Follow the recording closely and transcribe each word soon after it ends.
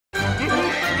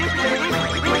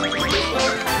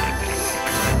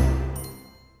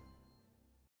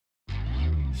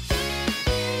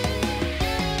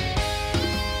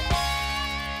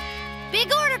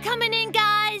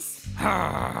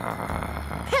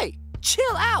Hey,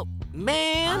 chill out,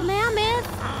 man. Mammoth.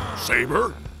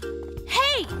 Saber?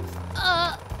 Hey,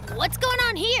 what's going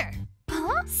on here?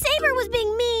 Huh? Saber was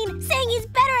being mean, saying he's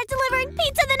better at delivering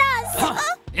pizza than us.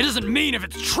 It doesn't mean if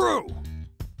it's true.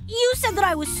 You said that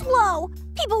I was slow.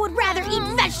 People would rather eat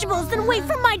vegetables than wait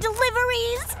for my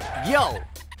deliveries. Yo,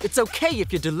 it's okay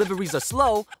if your deliveries are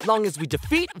slow, long as we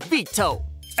defeat Vito.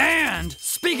 And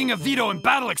speaking of Vito and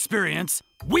battle experience,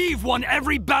 we've won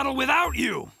every battle without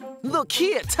you. Look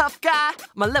here, tough guy.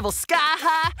 My level's sky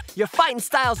high. Your fighting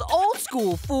style's old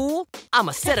school, fool.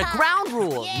 I'ma set a ground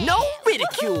rule. Yeah. No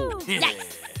ridicule.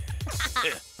 Nice.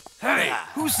 Hey,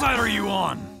 whose side are you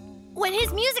on? When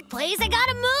his music plays, I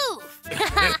gotta move.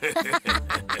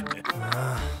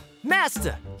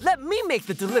 Master, let me make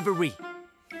the delivery.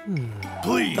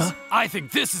 Please, I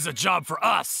think this is a job for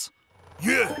us.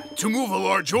 Yeah, to move a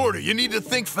large order, you need to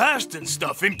think fast and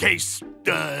stuff in case,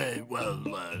 Well,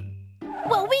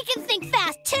 we can think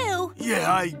fast, too.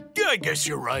 yeah, I guess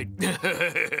you're right.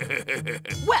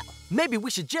 Well, maybe we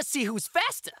should just see who's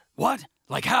faster. What?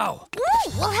 Like how?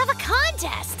 Ooh, we'll have a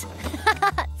contest.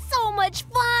 So much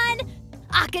fun.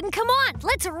 Akin, come on,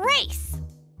 let's race.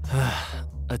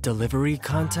 A delivery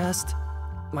contest?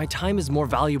 My time is more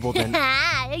valuable than...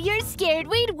 You're scared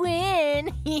we'd win.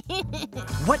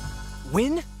 What?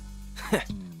 Win?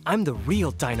 I'm the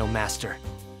real Dino Master.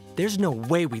 There's no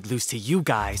way we'd lose to you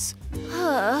guys.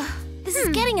 This is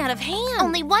getting out of hand.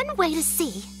 Only one way to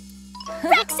see.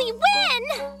 Rexy, win!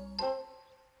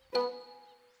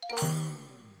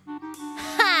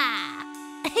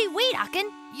 Ha! Hey, wait,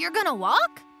 Akin. You're gonna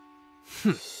walk?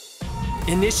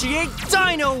 Initiate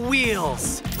Dino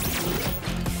Wheels!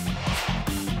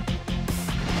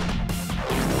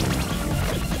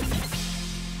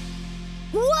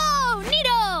 Whoa,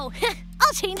 neato!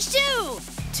 I'll change too.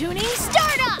 Tuning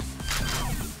startup.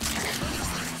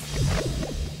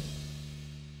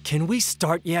 Can we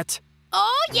start yet?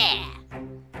 Oh yeah!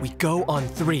 We go on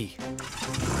 3.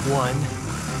 1,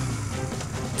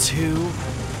 2,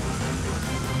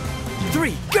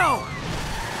 3, go!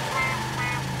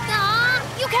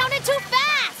 Aw, you counted too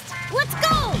fast. Let's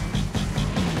go.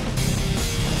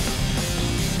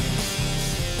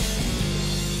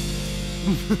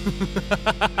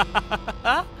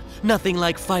 Nothing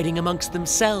like fighting amongst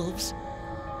themselves.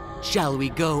 Shall we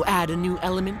go add a new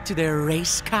element to their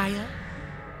race, Kaya?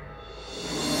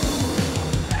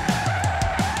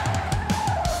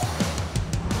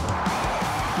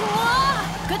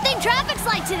 Whoa, good thing traffic's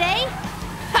light today.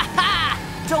 Ha ha!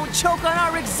 Don't choke on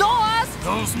our exhaust!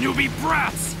 Those newbie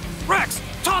brats! Rex,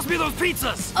 toss me those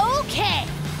pizzas! Okay.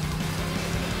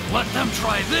 Let them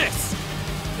try this!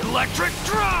 Electric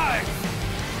drive!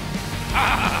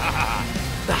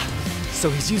 So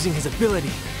he's using his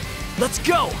ability. Let's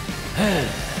go!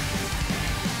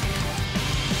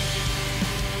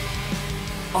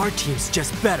 Our team's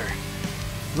just better.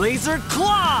 Laser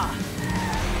Claw!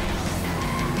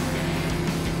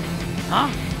 Huh?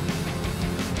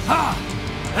 Ha!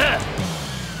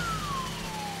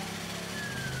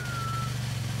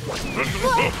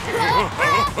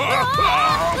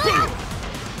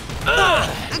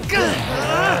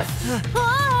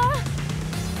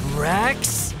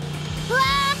 Rex?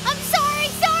 I'm sorry.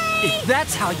 If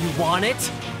that's how you want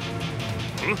it.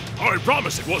 I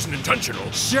promise it wasn't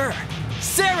intentional. Sure.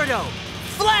 Kerato!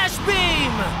 Flash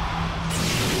Beam!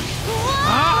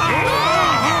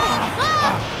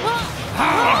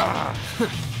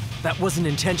 That wasn't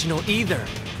intentional either.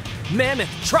 Mammoth,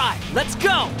 try. Let's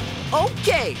go.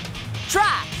 Okay.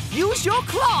 Try. Use your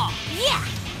claw. Yeah,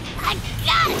 I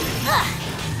got it.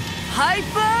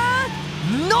 Hyper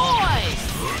noise.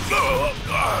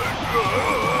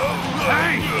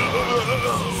 Hey!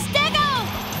 Stego!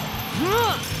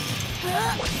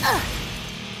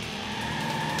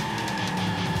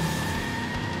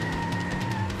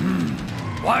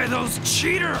 Why those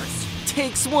cheaters?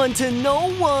 Takes one to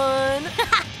know one.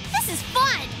 This is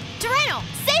fun. Tyranno,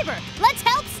 Saber, let's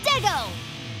help Stego.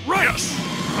 Right!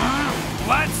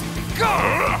 Let's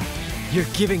go! You're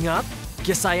giving up?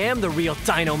 Guess I am the real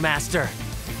Dino Master.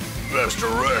 Master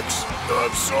Rex,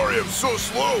 I'm sorry I'm so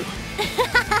slow.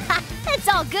 It's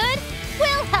all good.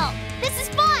 We'll help. This is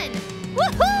fun.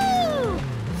 Woohoo!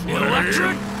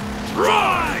 Electric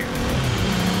drive!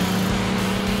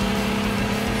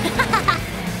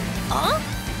 Huh?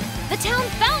 The town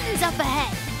fountain's up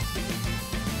ahead.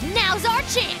 Now's our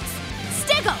chance.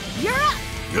 Stego, you're up.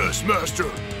 Yes,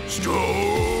 Master.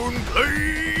 Stone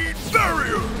Blade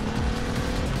Barrier.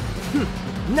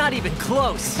 Not even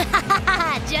close.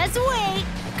 Just wait.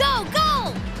 Go,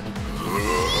 go!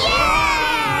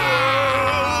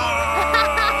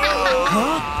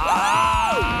 Huh?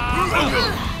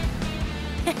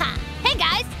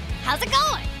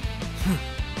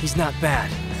 He's not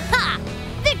bad. Ha!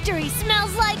 Victory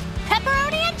smells like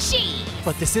pepperoni and cheese!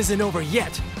 But this isn't over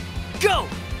yet. Go!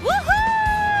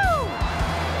 Woohoo!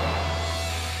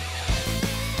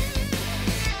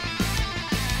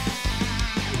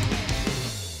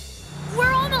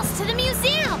 We're almost to the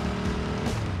museum!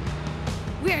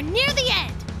 We're near the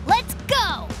end! Let's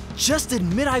go! Just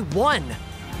admit I won!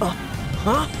 Huh?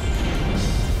 Huh!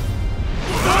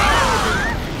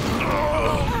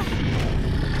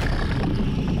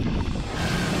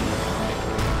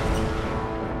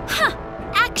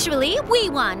 Actually, we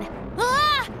won!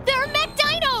 Ah! There are Mech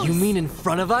Dinos! You mean in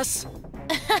front of us?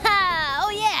 Oh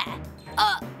yeah!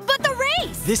 But the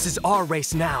race! This is our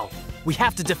race now. We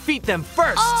have to defeat them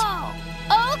first! Oh!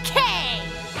 Okay!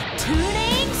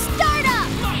 Tuning startup!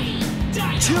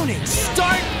 Tuning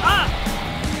start up!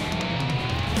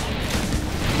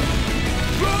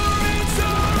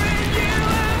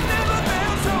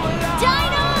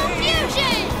 Dino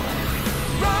Fusion!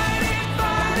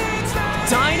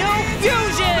 Dino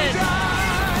Fusion!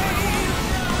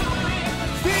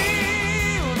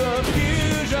 Feel the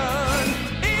fusion.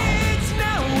 It's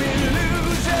no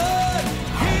illusion.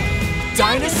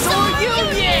 Dinosaur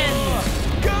Union!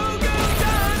 Go, go,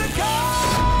 DinoCore!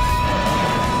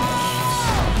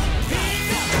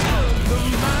 Feel the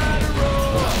mighty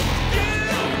roar. You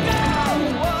know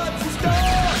what's in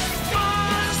store.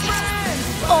 One friend.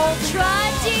 Ultra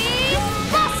D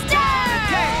Buster!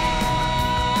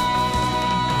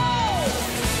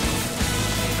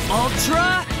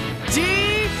 Ultra D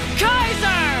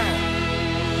Kaiser!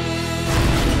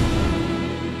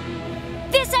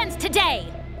 This ends today!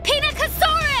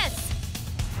 Pinacosaurus!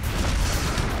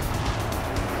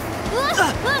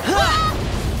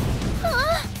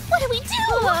 What do we do?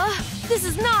 This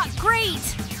is not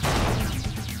great!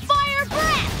 Fire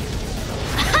breath!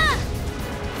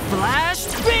 Flash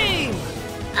beam!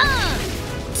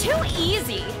 Too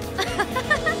easy!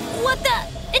 What the?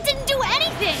 It didn't do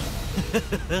anything!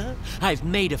 I've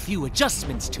made a few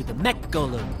adjustments to the Mech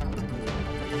Golem.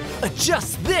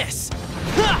 Adjust this!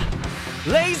 Ha!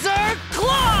 Laser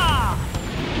Claw!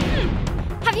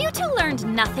 Have you two learned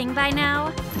nothing by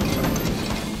now?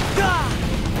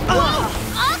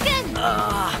 Aachen!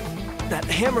 That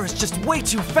hammer is just way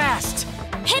too fast!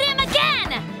 Hit him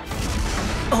again!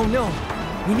 Oh no!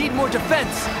 We need more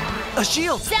defense! A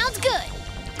shield! Sounds good!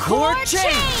 Core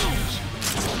change!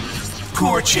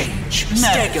 Core change.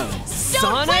 Stego! Don't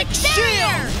Sonic break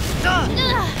Shield!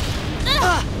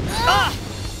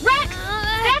 Rex,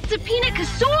 that's a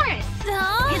Pinacosaurus.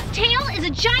 His tail is a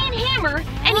giant hammer,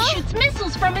 and he shoots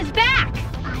missiles from his back.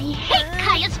 I hate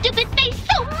Kaya's stupid face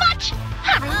so much.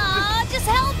 Just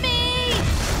help me!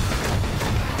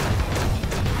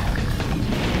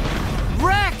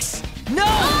 Rex! No!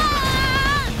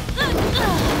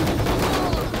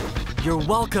 You're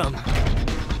welcome.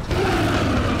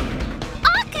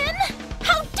 Aachen!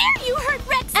 How dare you hurt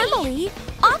Rexy! Emily,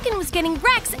 Aachen was getting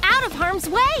Rex out of harm's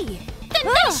way. Then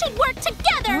they should work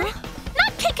together,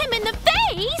 not kick him in the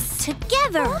face.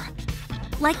 Together?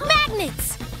 Like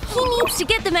magnets. He needs to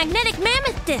get the magnetic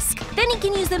mammoth disc. Then he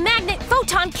can use the magnet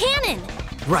photon cannon.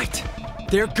 Right.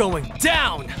 They're going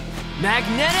down!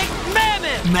 Magnetic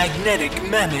Mammoth! Magnetic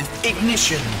mammoth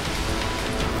ignition.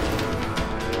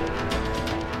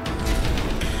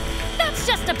 That's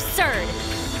just absurd.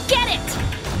 Get it!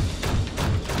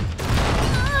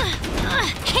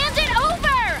 Hand it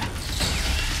over!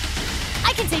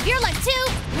 I can save your life too.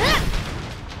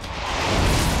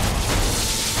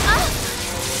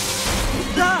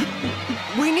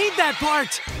 We need that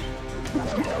part!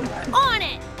 On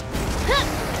it!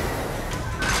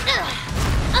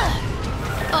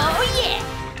 Oh yeah!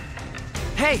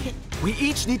 Hey, we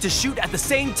each need to shoot at the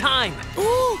same time.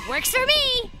 Ooh, works for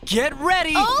me! Get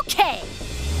ready! Okay!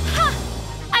 Ha!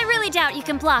 I really doubt you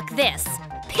can block this.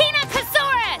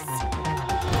 Pinacosaurus!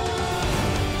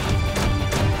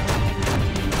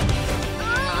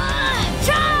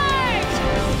 Charge!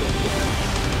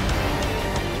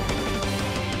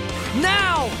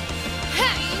 Now!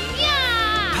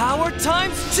 Yeah! Power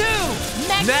times 2!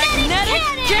 Magnetic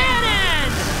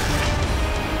cannon!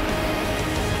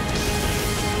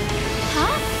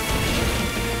 Huh?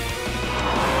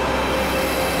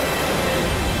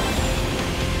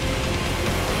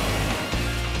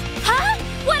 Huh?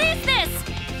 What is this?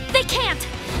 They can't!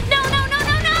 No, no, no,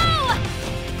 no, no!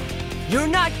 You're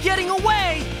not getting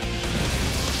away!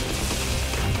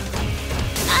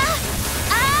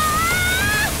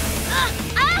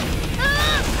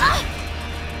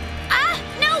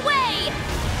 No way!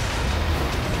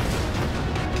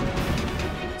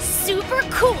 Super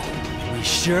cool! We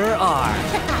sure are.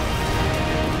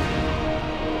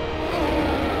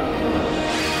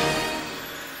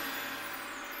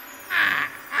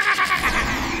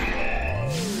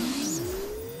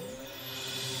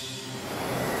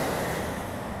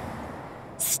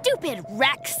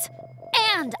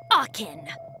 Aachen.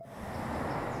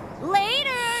 Later!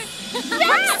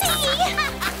 Rexy!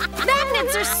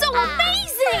 Magnets are so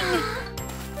amazing!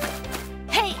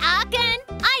 Hey, Aachen,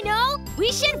 I know!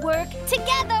 We should work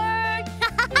together!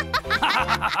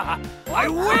 I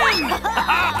win!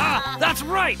 That's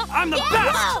right! I'm the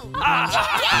best!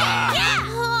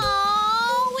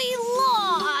 Oh, we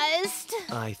lost!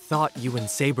 I thought you and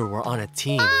Saber were on a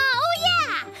team. Oh,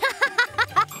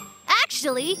 yeah!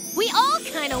 Actually, we all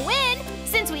kind of win,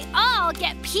 since we all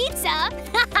get pizza.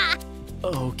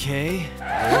 Okay.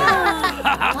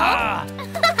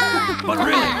 But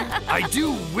really, I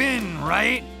do win,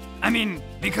 right? I mean,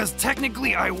 because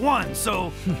technically I won,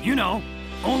 so, you know,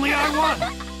 only I won.